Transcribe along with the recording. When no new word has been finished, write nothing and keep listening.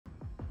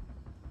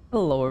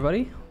Hello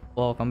everybody,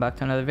 welcome back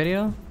to another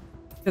video.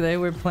 Today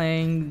we're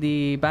playing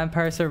the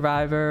Vampire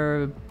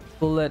Survivor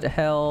Bullet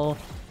Hell.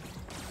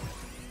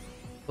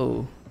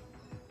 Oh.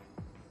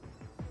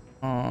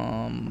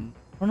 I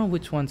don't know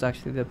which one's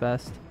actually the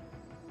best.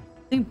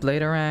 I think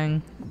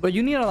Bladerang, but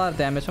you need a lot of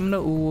damage. I'm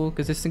gonna Uwu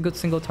because it's a good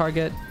single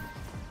target.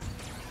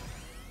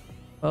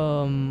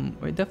 We're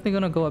definitely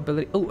gonna go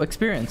ability. Oh,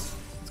 experience.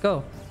 Let's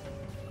go.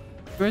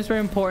 Experience is very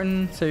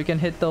important, so you can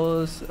hit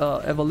those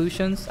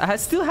evolutions. I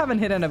still haven't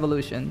hit an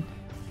evolution.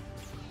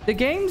 The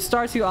game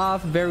starts you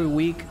off very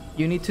weak.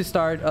 You need to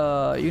start.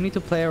 You need to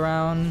play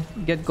around,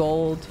 get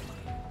gold,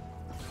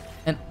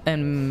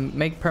 and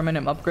make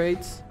permanent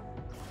upgrades.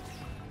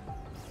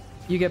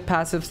 You get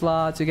passive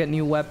slots. You get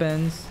new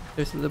weapons.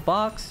 There's the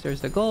box.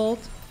 There's the gold.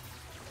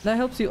 That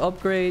helps you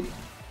upgrade,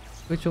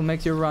 which will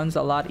make your runs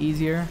a lot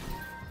easier.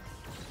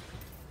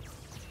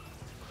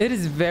 It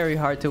is very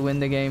hard to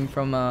win the game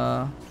from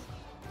a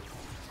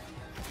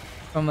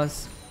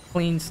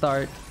clean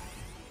start.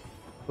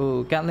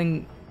 Ooh,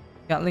 Gatling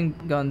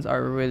guns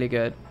are really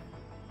good.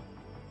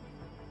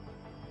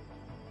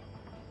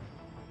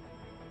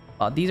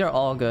 These are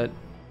all good.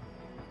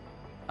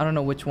 I don't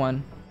know which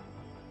one.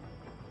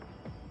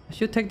 I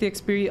should take the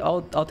experience.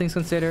 All things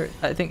considered,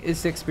 I think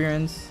it's the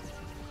experience.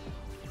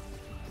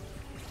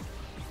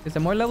 Because the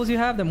more levels you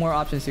have, the more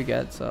options you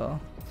get. So,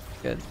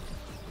 good.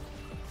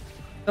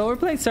 So we're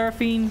playing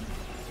Seraphine.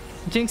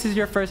 Jinx is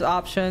your first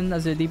option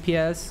as a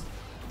DPS.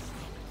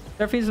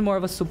 Seraphine is more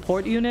of a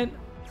support unit.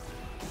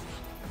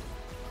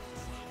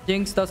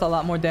 Jinx does a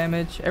lot more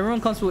damage.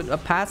 Everyone comes with a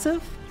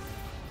passive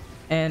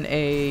and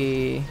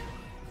a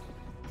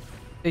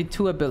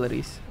two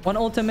abilities. One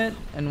ultimate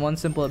and one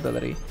simple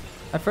ability.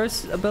 My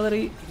first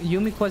ability,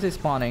 Yumi Quest is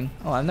spawning.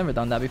 Oh, I've never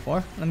done that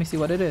before. Let me see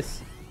what it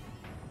is.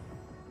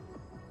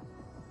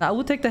 Now, I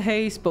will take the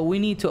haste, but we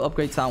need to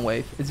upgrade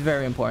Soundwave. It's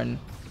very important.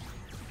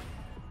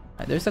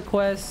 Alright, there's a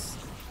quest.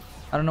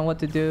 I don't know what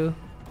to do.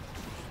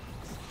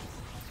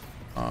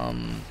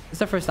 It's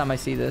the first time I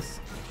see this.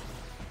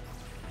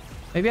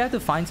 Maybe I have to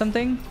find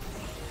something.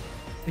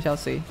 We shall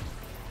see.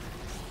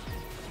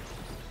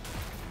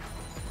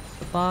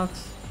 The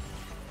box.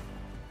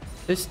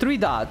 There's 3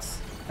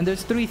 dots and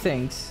there's 3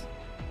 things.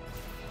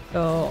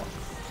 So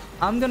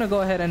I'm gonna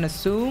go ahead and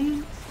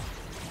assume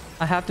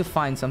I have to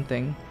find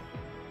something.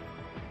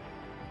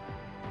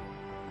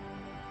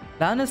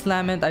 Lana's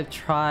Lament I've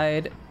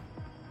tried.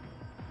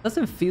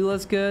 Doesn't feel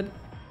as good.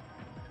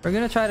 We're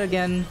gonna try it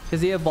again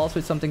because he evolves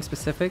with something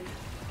specific.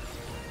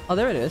 Oh,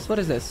 there it is. What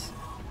is this?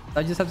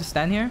 I just have to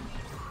stand here?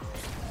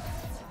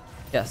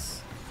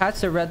 Yes.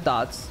 Catch the red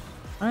dots.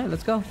 Alright,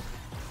 let's go.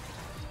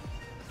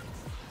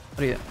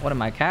 What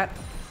am I, cat?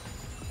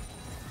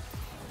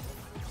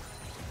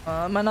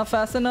 Am I not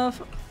fast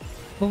enough?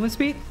 Movement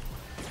speed?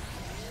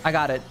 I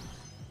got it.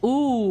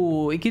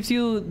 Ooh, it gives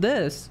you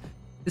this.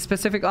 The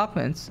specific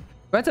augments.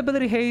 Red's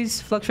ability haze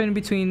fluctuating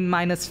between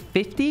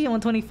 -50 and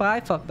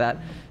 125. Fuck that.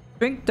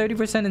 Shrink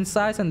 30% in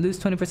size and lose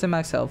 20%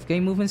 max health.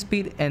 Gain movement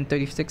speed and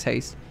 36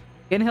 haste.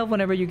 Gain health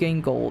whenever you gain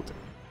gold.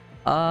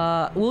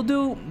 We'll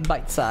do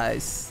bite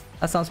size.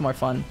 That sounds more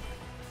fun.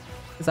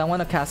 Because I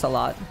want to cast a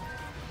lot.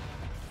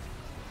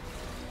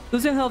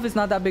 Losing health is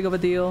not that big of a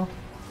deal.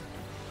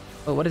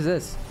 Oh, what is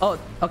this? Oh,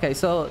 okay.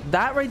 So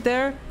that right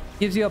there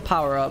gives you a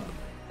power up.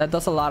 That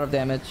does a lot of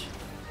damage.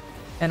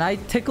 And I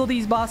tickle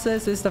these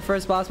bosses. This is the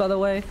first boss, by the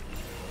way.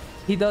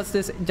 He does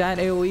this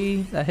giant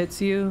AoE that hits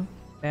you.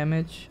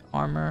 Damage,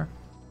 armor.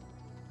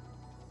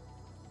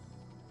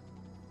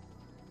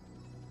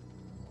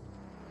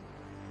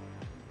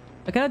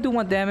 I cannot do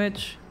 1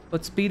 damage,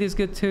 but speed is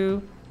good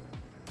too.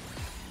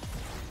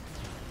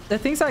 The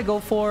things I go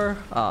for...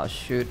 Oh,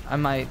 shoot. I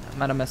might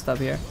have messed up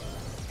here.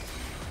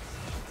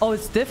 Oh,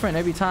 it's different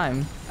every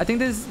time. I think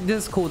this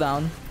is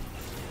cooldown.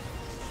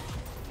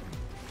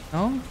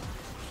 No?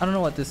 I don't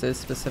know what this is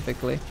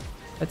specifically.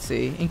 Let's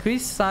see.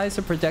 Increase size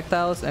of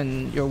projectiles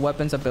and your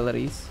weapon's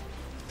abilities.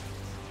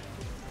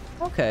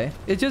 Okay.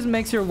 It just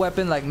makes your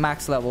weapon like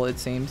max level, it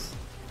seems.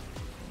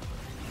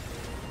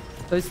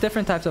 So it's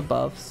different types of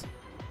buffs.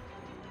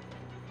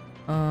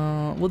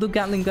 We'll do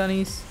Gatling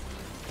Gunnies.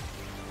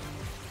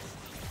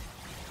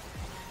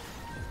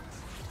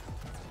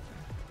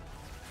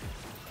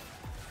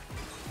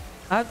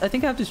 I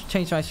think I have to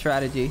change my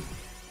strategy.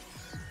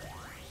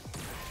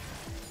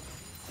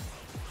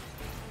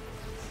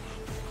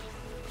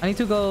 I need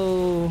to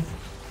go...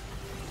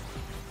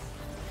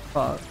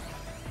 Fuck.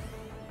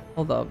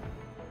 Hold up.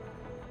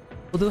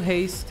 We'll do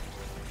haste.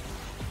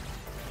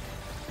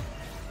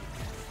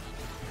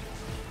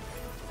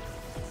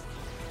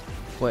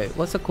 Wait,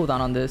 what's the cooldown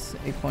on this?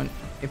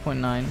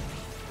 8.9.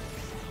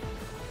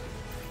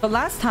 The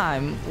last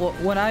time,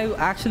 when I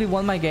actually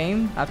won my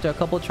game after a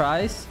couple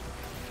tries,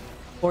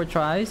 4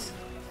 tries,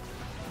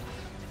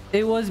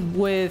 it was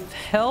with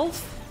health,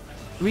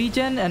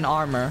 regen, and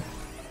armor.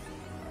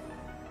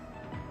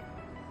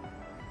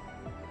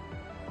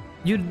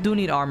 You do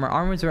need armor.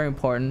 Armor is very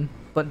important.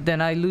 But then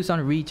I lose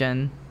on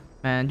regen.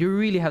 Man, you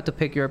really have to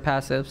pick your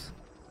passives.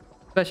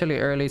 Especially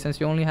early since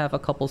you only have a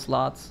couple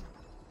slots.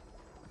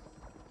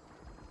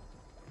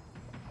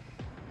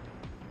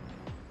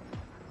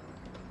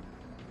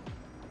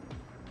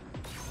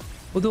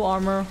 We'll do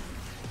armor.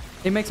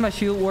 It makes my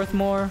shield worth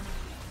more.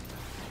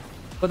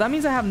 But that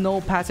means I have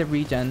no passive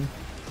regen.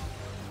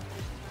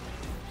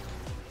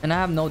 And I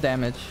have no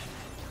damage.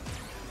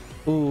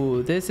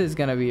 Ooh, this is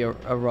gonna be a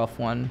rough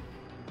one.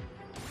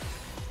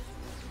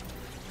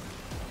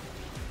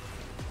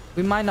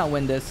 We might not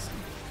win this.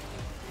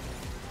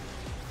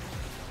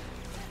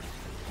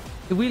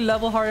 If we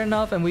level hard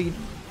enough and we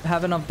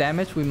have enough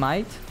damage, we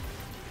might.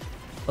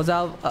 But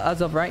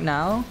as of right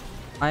now,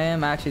 I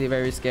am actually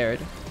very scared.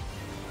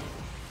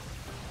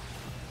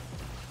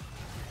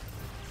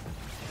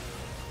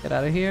 Get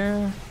out of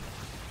here.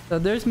 So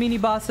there's mini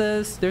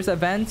bosses. There's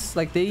events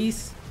like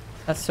these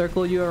that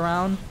circle you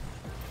around.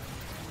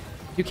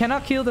 You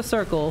cannot kill the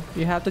circle.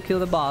 You have to kill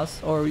the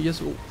boss, or you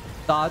just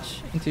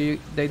dodge until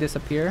they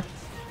disappear.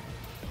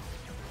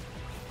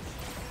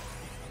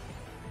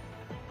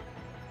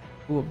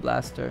 Ooh, a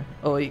blaster.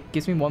 Oh, it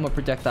gives me one more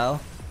projectile.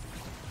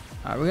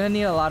 Alright, we're gonna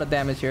need a lot of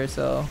damage here,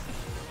 so...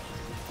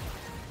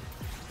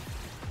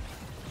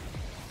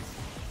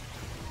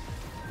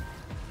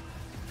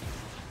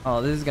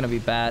 Oh, this is gonna be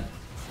bad.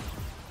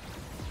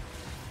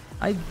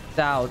 I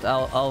doubt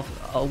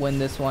I'll win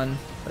this one,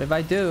 but if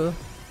I do,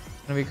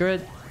 it's gonna be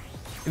good.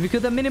 If you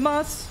kill the mini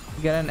boss,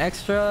 you get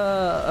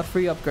a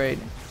free upgrade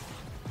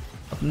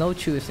of no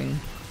choosing.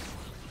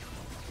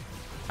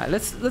 Alright,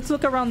 let's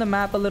look around the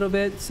map a little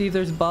bit, see if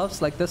there's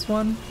buffs like this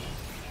one.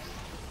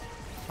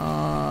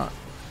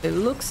 It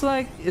looks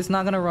like it's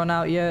not gonna run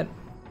out yet.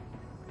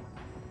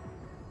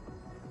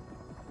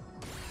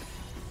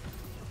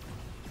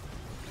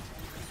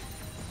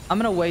 I'm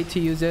gonna wait to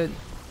use it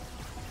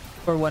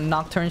for when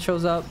Nocturne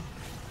shows up.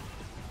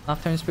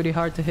 Nocturne's pretty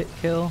hard to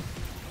kill.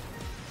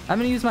 I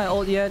haven't used my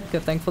ult yet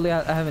because thankfully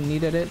I haven't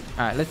needed it.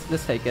 Alright,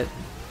 let's take it.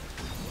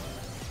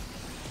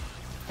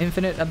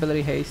 Infinite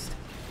ability haste.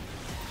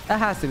 That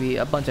has to be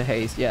a bunch of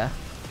haste, yeah.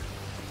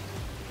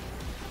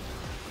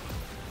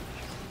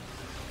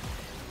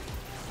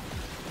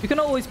 You can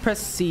always press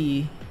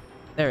C.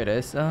 There it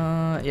is.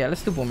 Yeah,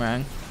 let's do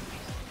boomerang.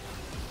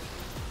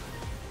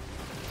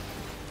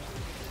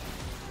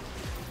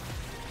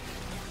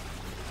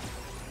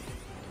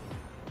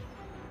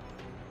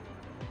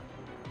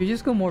 You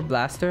just go more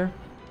blaster.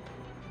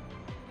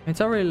 It's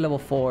already level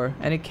 4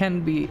 and it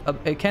can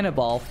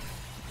evolve.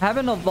 I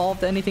haven't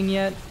evolved anything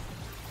yet.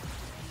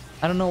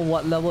 I don't know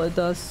what level it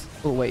does.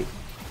 Oh wait,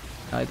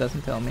 no, it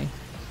doesn't tell me.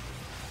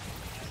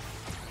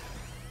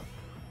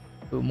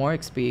 Ooh, more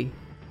XP.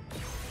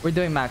 We're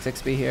doing max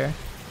XP here.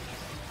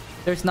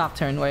 There's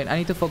Nocturne. Wait, I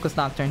need to focus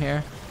Nocturne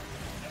here.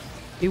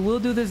 It will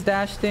do this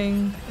dash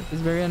thing.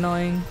 It's very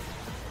annoying.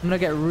 I'm gonna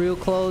get real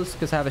close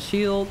because I have a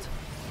shield.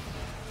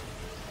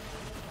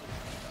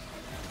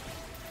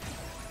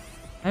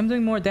 I'm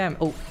doing more damage.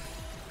 Oh,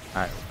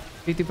 alright.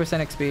 50%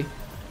 XP.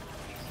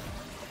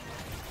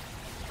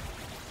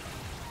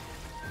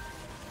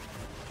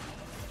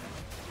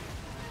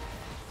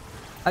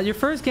 At your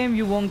first game,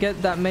 you won't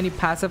get that many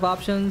passive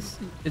options.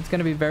 It's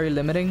gonna be very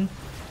limiting.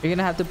 You're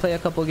gonna have to play a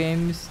couple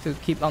games to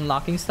keep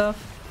unlocking stuff.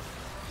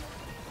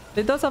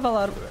 It does have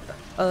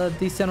a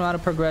decent amount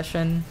of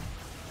progression.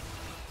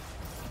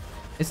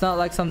 It's not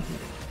like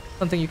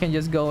something you can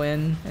just go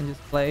in and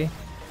just play.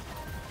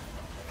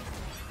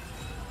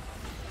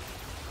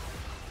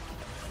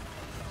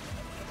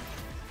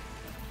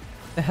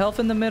 The health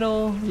in the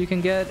middle you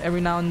can get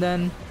every now and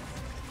then.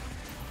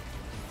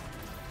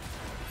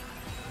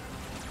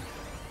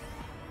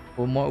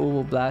 Oh, more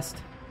Uwu Blast.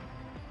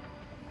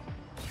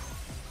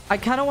 I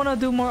kind of want to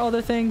do more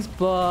other things,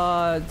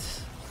 but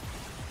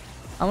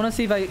I want to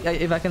see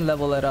if I can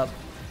level it up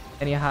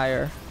any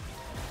higher.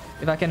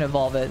 If I can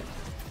evolve it.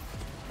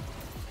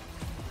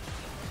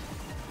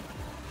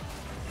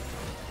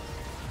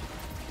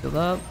 Build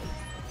up.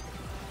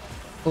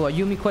 Oh, a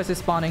Yumi quest is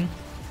spawning.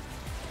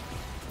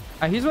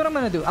 Alright, here's what I'm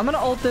gonna do. I'm gonna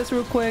ult this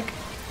real quick.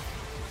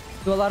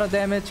 Do a lot of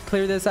damage.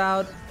 Clear this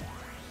out.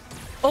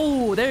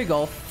 Oh, there you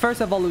go.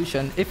 First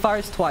evolution. It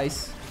fires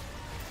twice.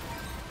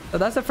 So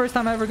that's the first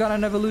time I ever got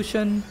an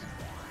evolution.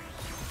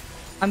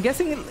 I'm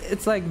guessing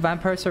it's like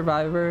Vampire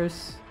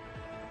Survivors.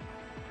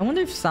 I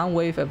wonder if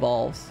Soundwave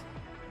evolves.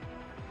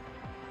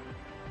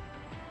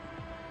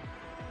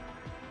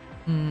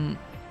 I'm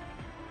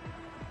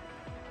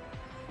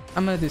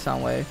gonna do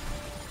Soundwave.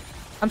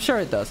 I'm sure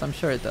it does. I'm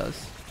sure it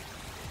does.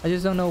 I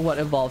just don't know what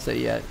evolves it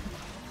yet.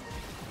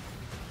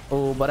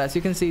 Oh, but as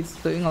you can see, it's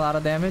doing a lot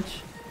of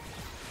damage.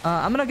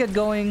 I'm gonna get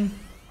going.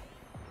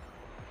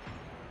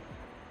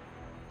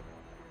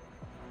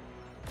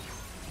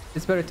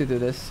 It's better to do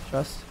this,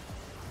 trust.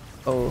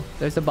 Oh,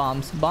 there's the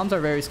bombs. Bombs are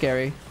very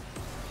scary.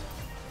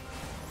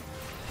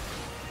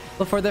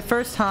 But for the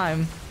first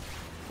time...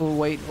 Oh,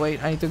 wait.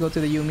 I need to go to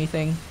the Yumi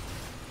thing.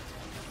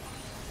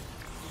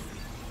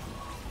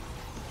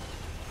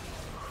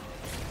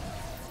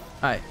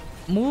 Alright.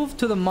 Move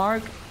to the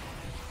mark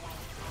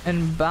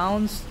and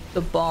bounce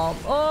the bomb.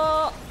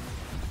 Oh!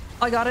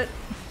 I got it.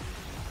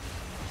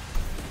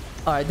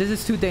 Alright, this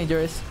is too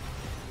dangerous.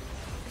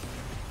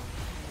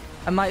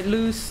 I might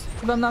lose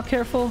if I'm not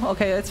careful.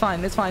 Okay, it's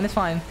fine. It's fine. It's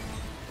fine.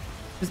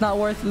 It's not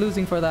worth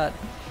losing for that.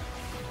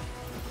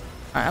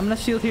 Alright, I'm gonna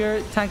shield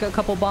here, tank a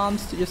couple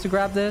bombs just to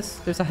grab this.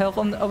 There's a health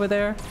on over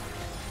there.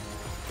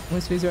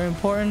 Wind speed is very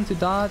important to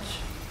dodge.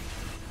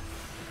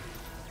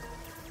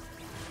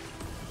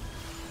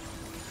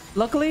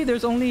 Luckily,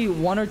 there's only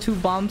 1 or 2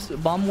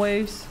 bomb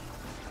waves.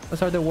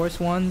 Those are the worst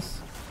ones.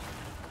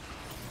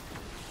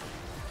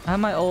 I have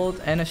my ult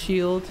and a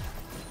shield.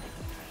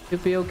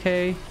 Should be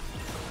okay.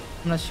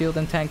 I'm gonna shield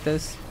and tank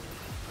this.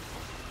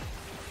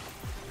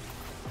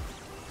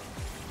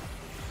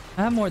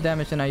 I have more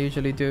damage than I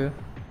usually do.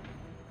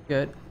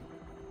 Good.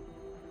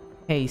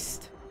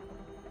 Haste.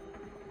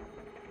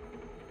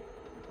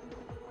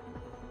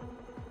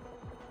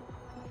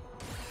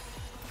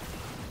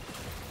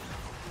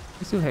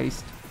 Let's do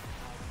haste.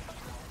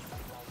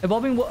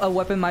 Evolving a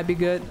weapon might be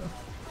good.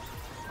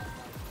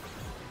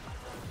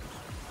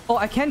 Oh,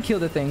 I can kill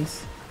the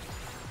things.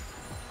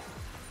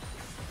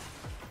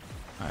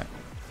 Alright.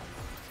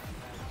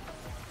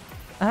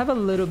 I have a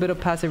little bit of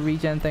passive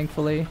regen,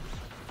 thankfully.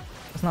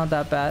 It's not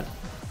that bad.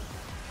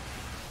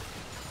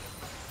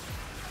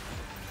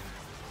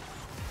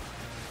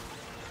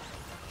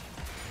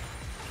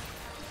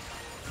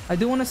 I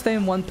do want to stay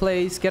in one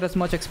place, get as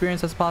much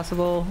experience as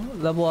possible,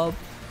 level up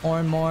more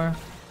and more.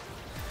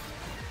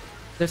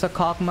 There's a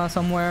Kog'Maw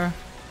somewhere.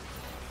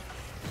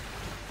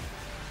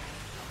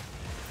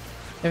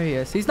 There he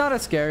is. He's not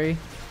as scary.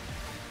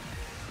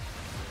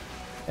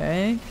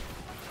 Okay.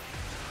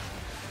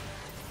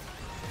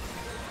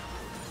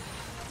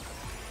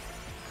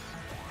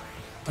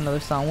 Another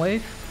sound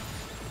wave.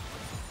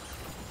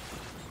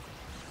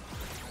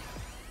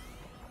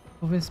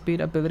 Movement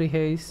speed, ability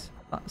haste,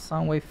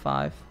 sound wave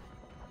 5.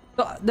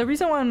 So the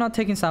reason why I'm not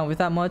taking sound wave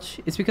that much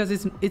is because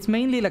it's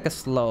mainly like a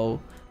slow.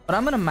 But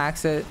I'm gonna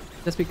max it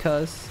just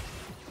because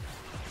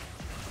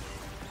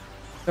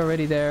it's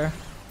already there.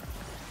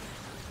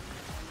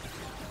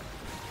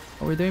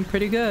 But we're doing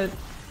pretty good.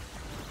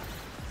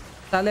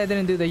 Sadly, I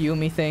didn't do the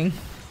Yumi thing.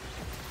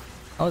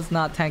 I was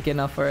not tanky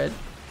enough for it.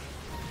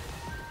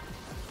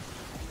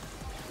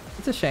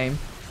 It's a shame.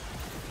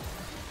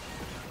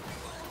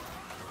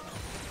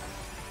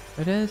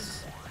 There it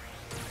is.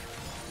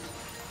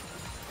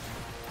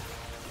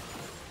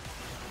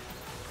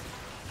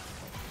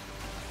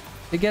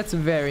 It gets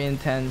very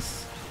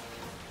intense.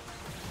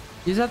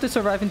 You just have to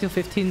survive until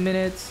 15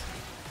 minutes.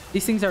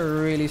 These things are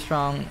really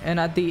strong. And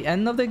at the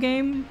end of the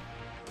game,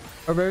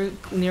 or very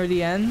near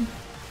the end,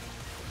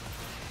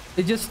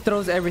 it just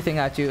throws everything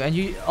at you.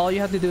 And all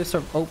you have to do is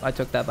oh, I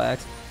took that by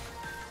accident.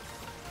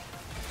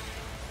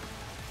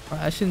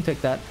 I shouldn't take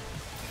that.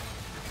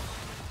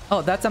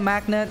 Oh, that's a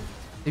magnet.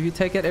 If you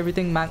take it,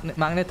 everything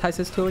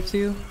magnetizes towards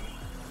you.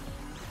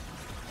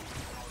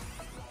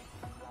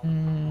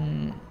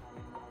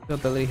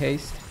 Ability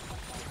haste.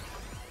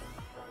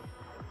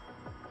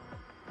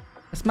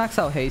 Let's max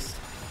out haste.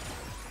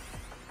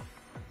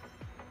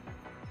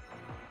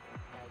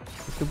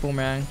 Let's do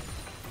boomerang.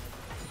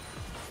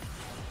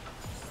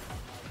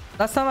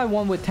 Last time I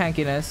won with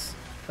tankiness,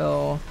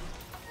 so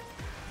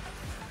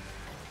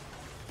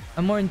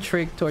I'm more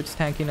intrigued towards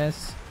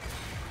tankiness.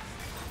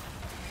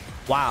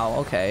 Wow,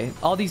 okay.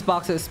 All these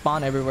boxes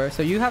spawn everywhere,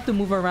 so you have to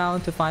move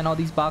around to find all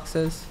these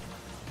boxes.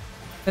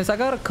 Since I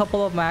got a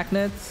couple of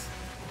magnets,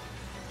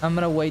 I'm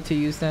gonna wait to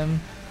use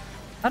them.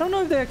 I don't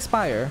know if they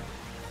expire,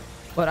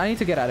 but I need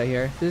to get out of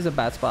here. This is a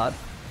bad spot.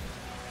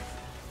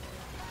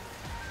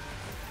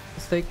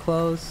 Stay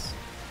close.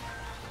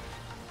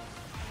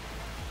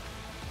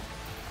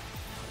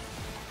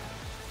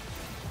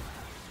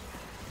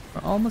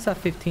 We're almost at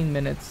 15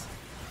 minutes.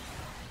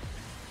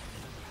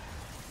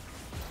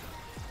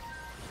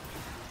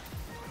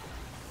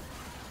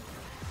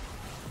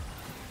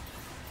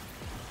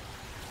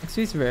 XP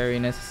is very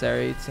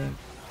necessary, it seems.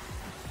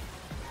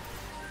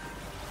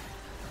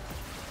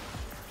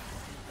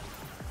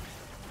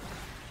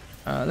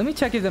 Let me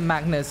check if the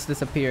magnets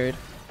disappeared.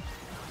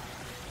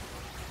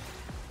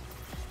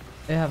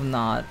 They have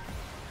not.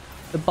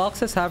 The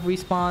boxes have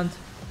respawned.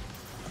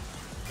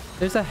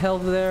 There's a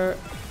health there.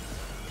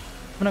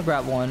 I'm gonna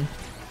grab one.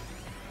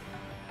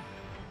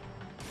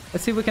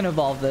 Let's see if we can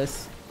evolve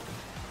this.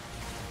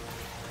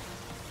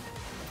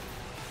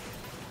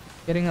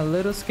 Getting a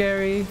little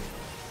scary.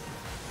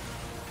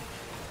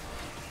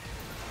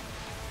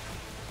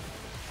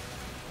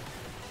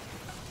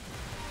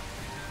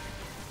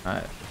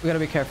 Alright, we gotta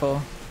be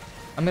careful.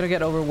 I'm gonna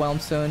get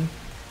overwhelmed soon.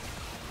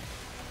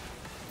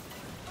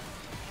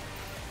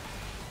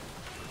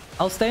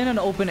 I'll stay in an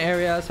open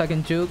area so I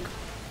can juke.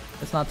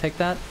 Let's not take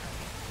that.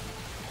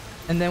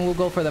 And then we'll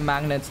go for the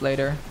magnets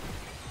later.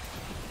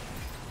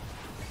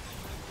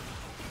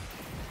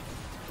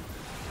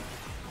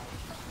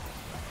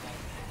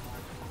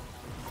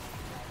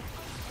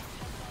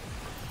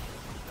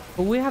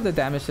 But we have the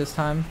damage this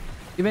time.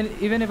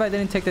 Even if I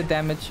didn't take the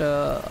damage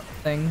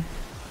thing.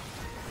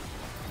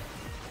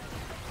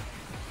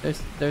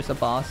 There's a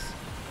boss.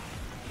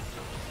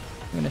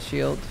 I'm gonna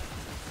shield.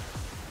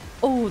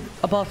 Oh,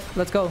 a buff.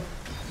 Let's go.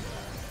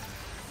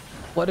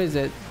 What is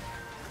it?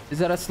 Is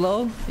that a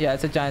slow? Yeah,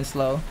 it's a giant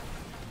slow.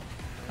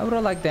 I would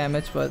have liked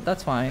damage, but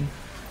that's fine.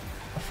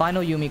 A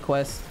final Yumi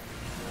quest.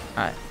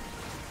 Alright.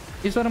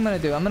 Here's what I'm gonna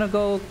do. I'm gonna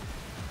go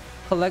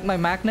collect my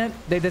magnet.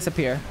 They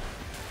disappear.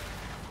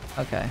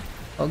 Okay.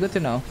 Well, good to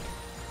know.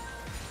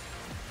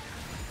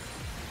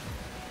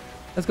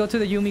 Let's go to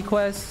the Yumi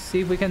quest.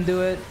 See if we can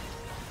do it.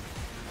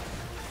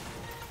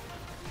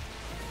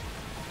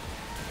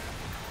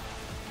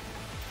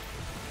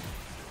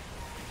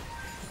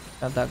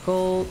 Got that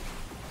gold.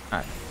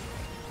 Alright.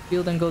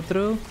 Shield and go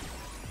through.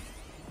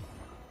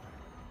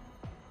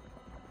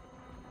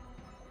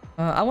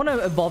 I want to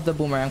evolve the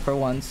boomerang for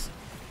once.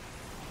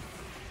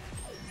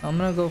 I'm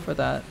gonna go for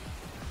that.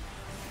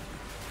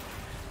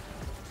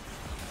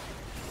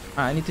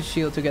 Alright, I need to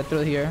shield to get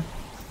through here.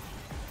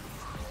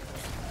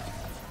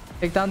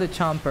 Take down the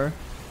chomper.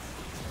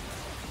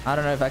 I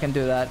don't know if I can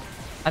do that.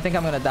 I think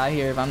I'm gonna die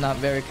here if I'm not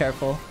very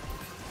careful.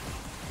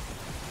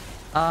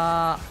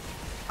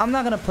 I'm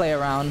not gonna play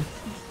around.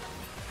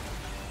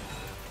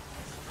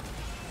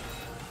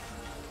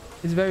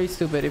 It's very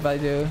stupid if I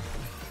do.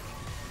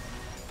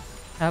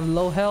 I have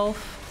low health.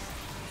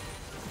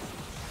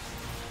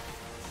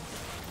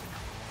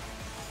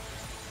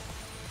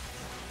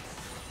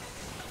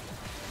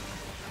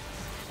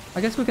 I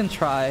guess we can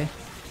try.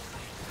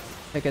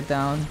 Take it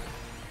down.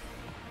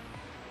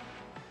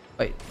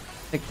 Wait,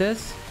 take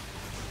this.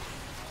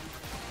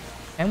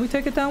 Can we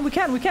take it down? We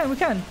can.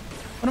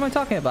 What am I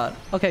talking about?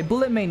 Okay,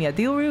 Bullet Mania.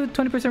 Deal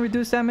 20%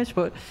 reduced damage,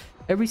 but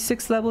every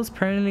 6 levels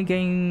permanently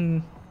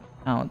gain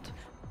count.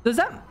 Does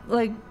that,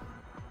 like...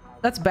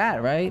 That's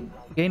bad, right?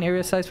 Gain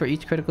area size for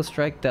each critical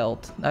strike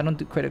dealt. I don't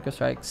do critical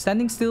strike.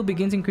 Standing still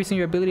begins increasing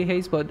your ability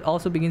haste, but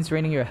also begins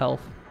draining your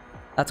health.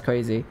 That's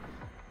crazy.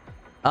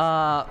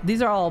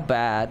 These are all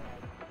bad.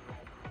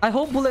 I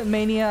hope Bullet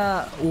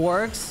Mania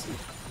works,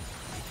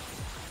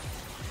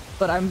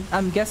 but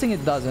I'm guessing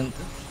it doesn't.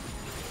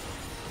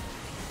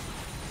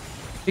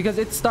 Because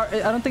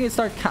I don't think it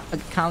started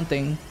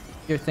counting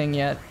your thing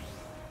yet.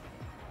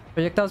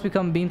 Projectiles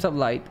become beams of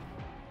light.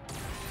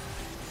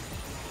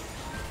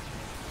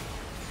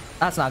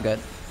 That's not good.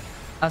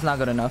 That's not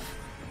good enough.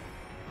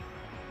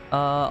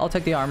 I'll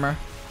take the armor.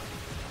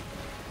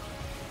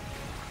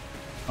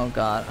 Oh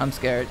god, I'm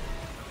scared.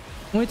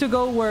 We need to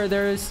go where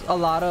there's a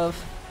lot of...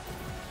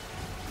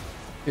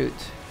 Shoot.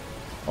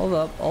 Hold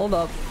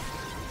up.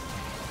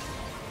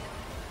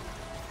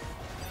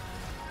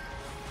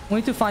 We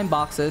need to find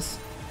boxes.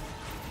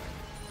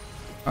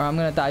 Or I'm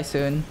gonna die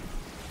soon.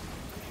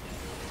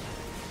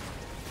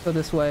 Go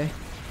this way.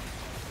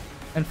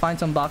 And find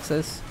some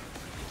boxes.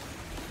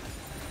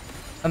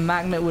 A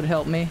magnet would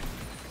help me.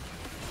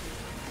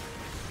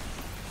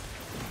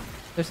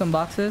 There's some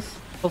boxes.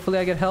 Hopefully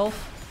I get health.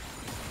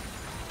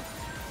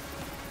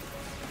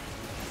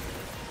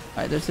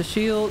 Alright, there's a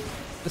shield.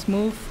 Just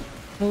move.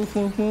 Move.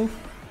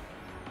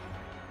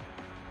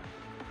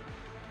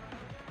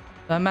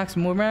 Do I max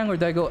boomerang or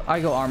do I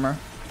go armor?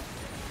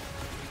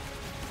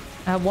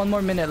 I have 1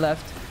 more minute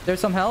left.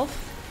 There's some health.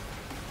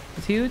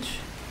 It's huge.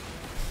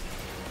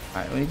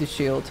 Alright, we need the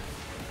shield.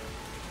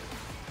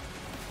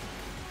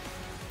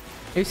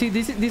 You see,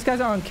 these guys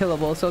are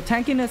unkillable, so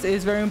tankiness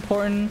is very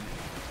important.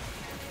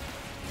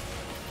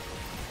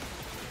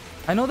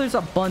 I know there's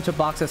a bunch of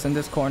boxes in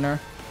this corner.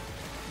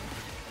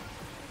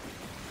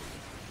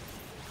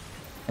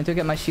 I need to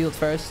get my shield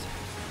first.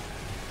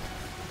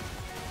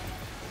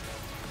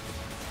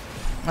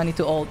 I need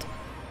to ult.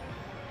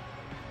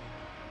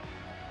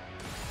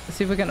 Let's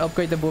see if we can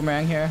upgrade the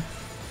boomerang here.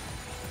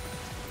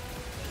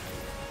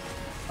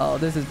 Oh,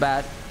 this is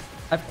bad.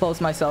 I've closed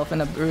myself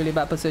in a really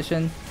bad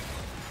position.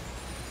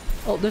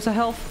 Oh, there's a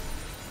health.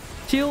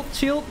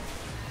 Shield.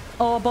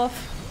 Oh, a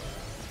buff.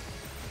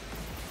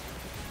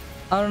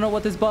 I don't know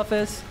what this buff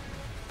is.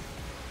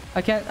 I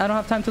don't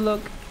have time to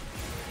look.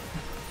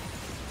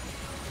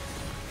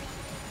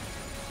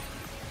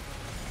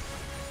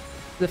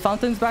 The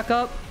fountain's back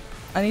up.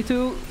 I need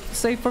to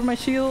save for my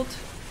shield.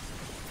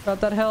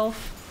 Grab that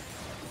health.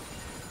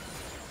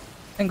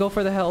 And go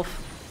for the health.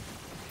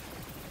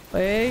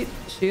 Wait,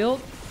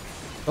 shield.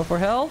 Go for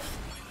health.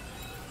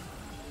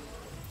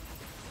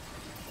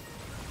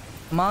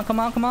 Come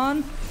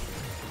on.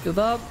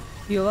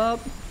 Heal up.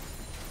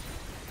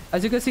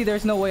 As you can see,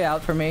 there's no way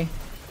out for me.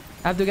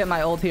 I have to get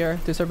my ult here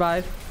to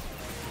survive.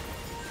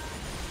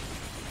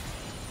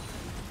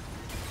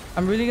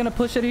 I'm really gonna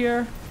push it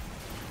here.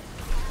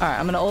 Alright,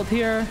 I'm gonna ult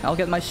here. I'll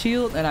get my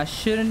shield and I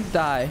shouldn't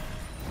die.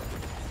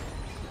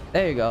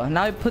 There you go.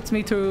 Now it puts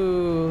me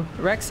to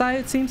Rek'Sai,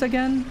 it seems,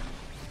 again.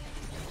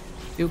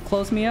 You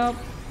close me up.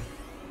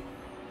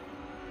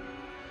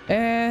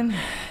 And...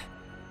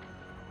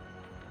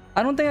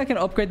 I don't think I can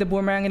upgrade the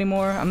boomerang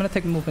anymore. I'm gonna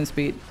take movement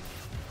speed.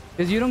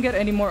 Because you don't get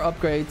any more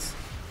upgrades.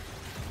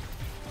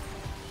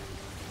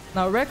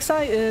 Now,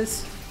 Rek'Sai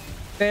is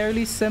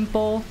fairly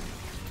simple.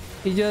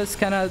 He just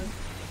kind of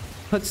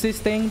puts this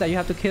thing that you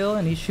have to kill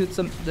and he shoots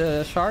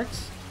the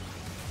sharks.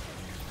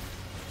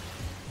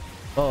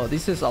 Oh,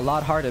 this is a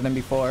lot harder than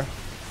before.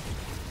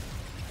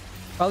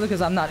 Probably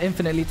because I'm not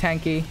infinitely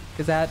tanky.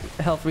 Because I had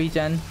health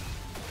regen.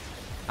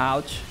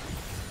 Ouch.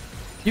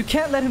 You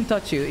can't let him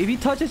touch you. If he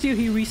touches you,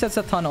 he resets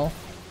the tunnel.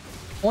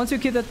 Once you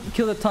kill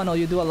the tunnel,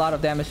 you do a lot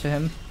of damage to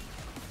him.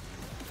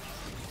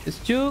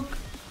 Just juke,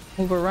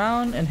 move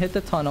around, and hit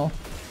the tunnel.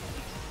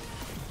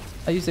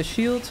 I use the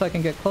shield so I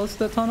can get close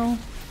to the tunnel.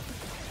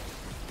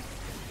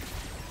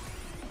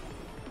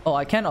 Oh,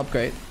 I can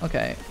upgrade.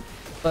 Okay.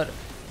 But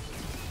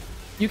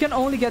you can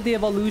only get the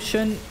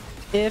evolution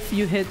if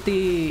you hit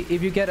the...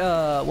 if you get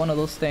one of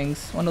those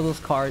things. One of those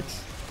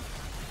cards.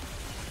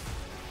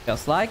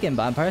 Just like in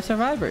Vampire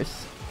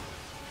Survivors.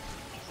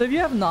 So if you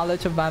have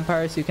knowledge of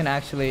vampires, you can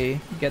actually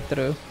get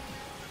through.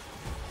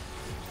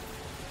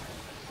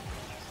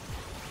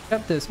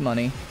 Get this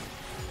money.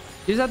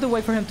 You just have to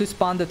wait for him to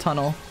spawn the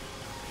tunnel.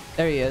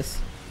 There he is.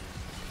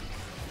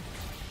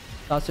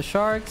 Lots of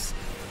sharks.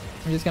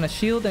 I'm just gonna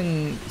shield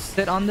and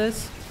sit on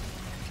this.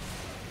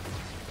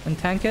 And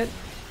tank it.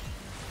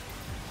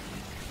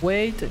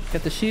 Wait,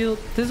 get the shield.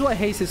 This is why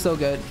haste is so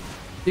good.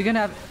 You can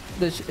have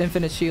the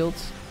infinite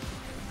shields.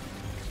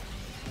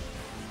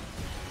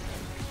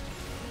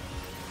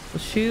 The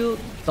shield.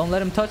 Don't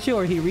let him touch you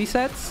or he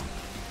resets.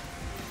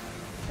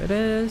 There it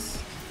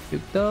is.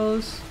 Juke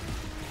those.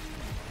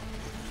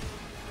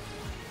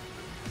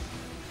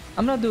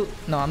 I'm not do...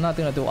 no, I'm not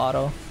gonna do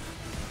auto.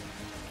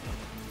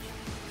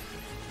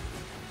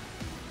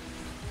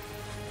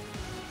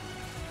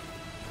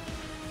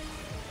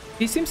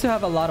 He seems to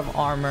have a lot of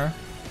armor.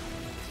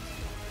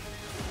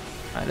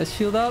 Alright, let's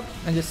shield up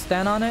and just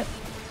stand on it.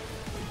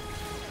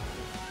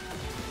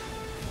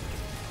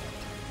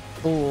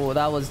 Oh,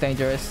 that was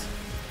dangerous.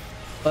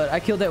 But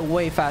I killed it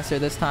way faster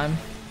this time.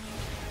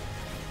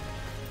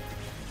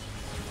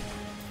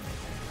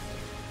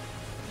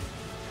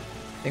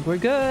 I think we're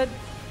good.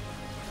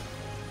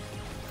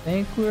 I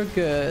think we're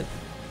good.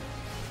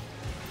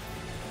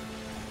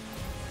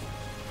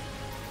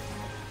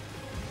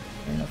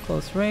 In a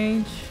close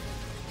range.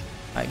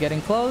 Alright,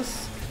 getting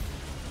close.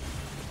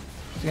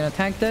 Just gonna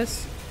tank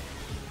this.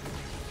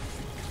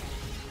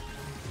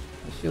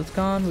 The shield's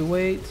gone. We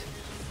wait.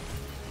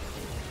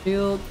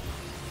 Shield.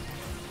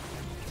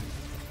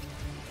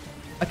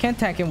 I can't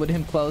tank him with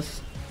him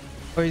close,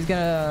 or he's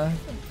gonna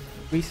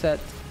reset.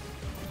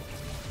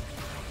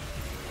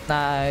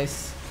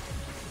 Nice.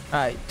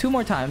 Alright, 2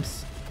 more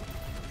times.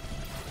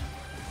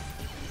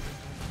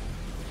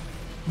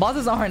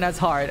 Bosses aren't as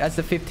hard as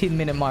the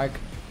 15-minute mark.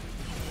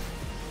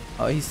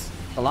 Oh, he's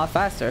a lot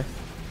faster.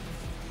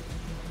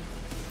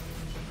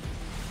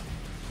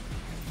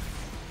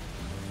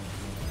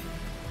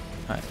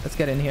 Alright, let's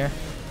get in here.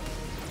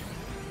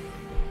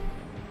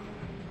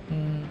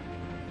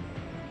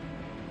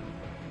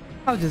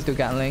 I'll just do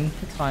Gatling.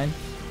 It's fine.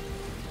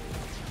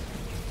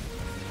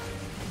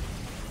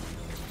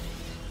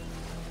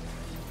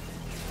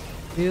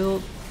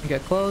 Shield.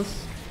 Get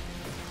close.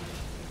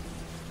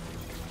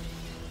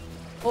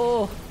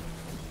 Oh!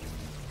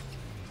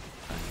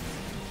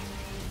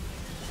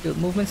 Shield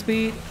movement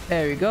speed.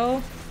 There we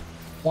go.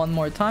 One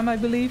more time, I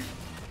believe.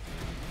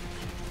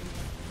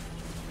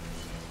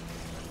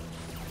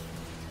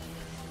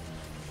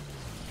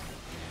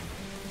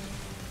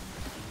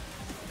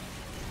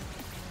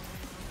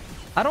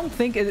 I don't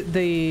think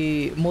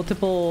the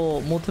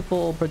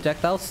multiple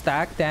projectiles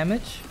stack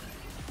damage.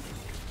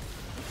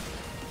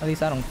 At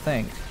least I don't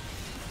think.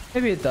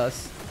 Maybe it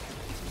does.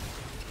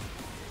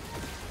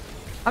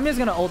 I'm just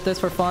gonna ult this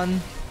for fun.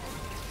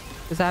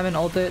 Because I haven't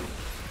ulted.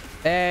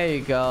 There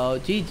you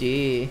go.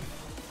 GG.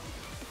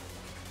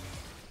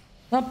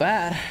 Not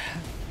bad.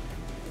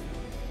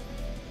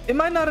 It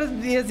might not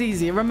be as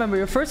easy. Remember,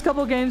 your first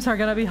couple games are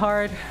gonna be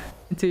hard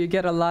until you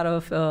get a lot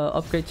of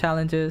upgrade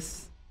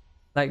challenges.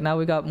 Like now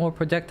we got more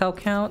projectile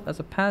count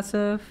as a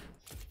passive.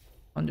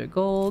 100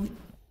 gold.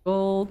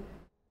 Gold.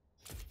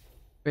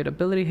 Great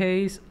ability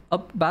haze.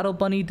 Up battle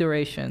bunny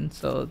duration.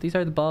 So these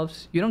are the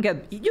buffs. You don't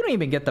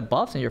even get the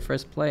buffs in your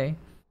first play.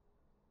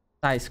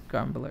 Size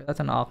Scrambler. That's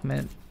an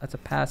augment. That's a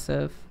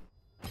passive.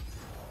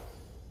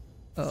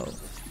 Oh.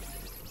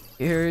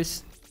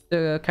 Here's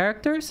the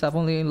characters. I've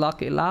only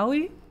unlocked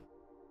Ilawi.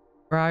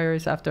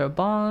 Briars after a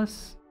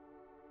boss.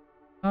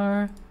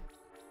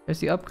 There's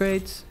the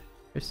upgrades.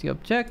 There's the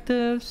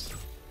objectives.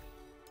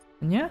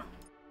 And yeah.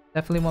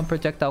 Definitely one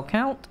projectile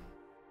count.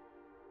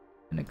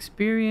 An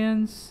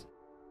experience.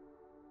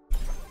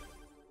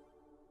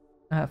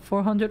 I have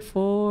 400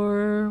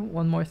 for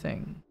one more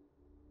thing.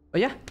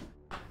 But yeah.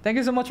 Thank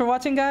you so much for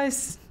watching,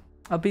 guys.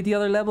 I'll beat the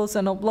other levels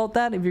and upload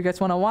that. If you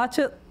guys want to watch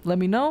it, let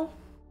me know.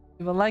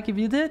 Leave a like if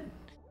you did.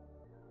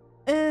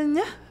 And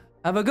yeah.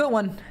 Have a good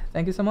one.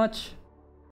 Thank you so much.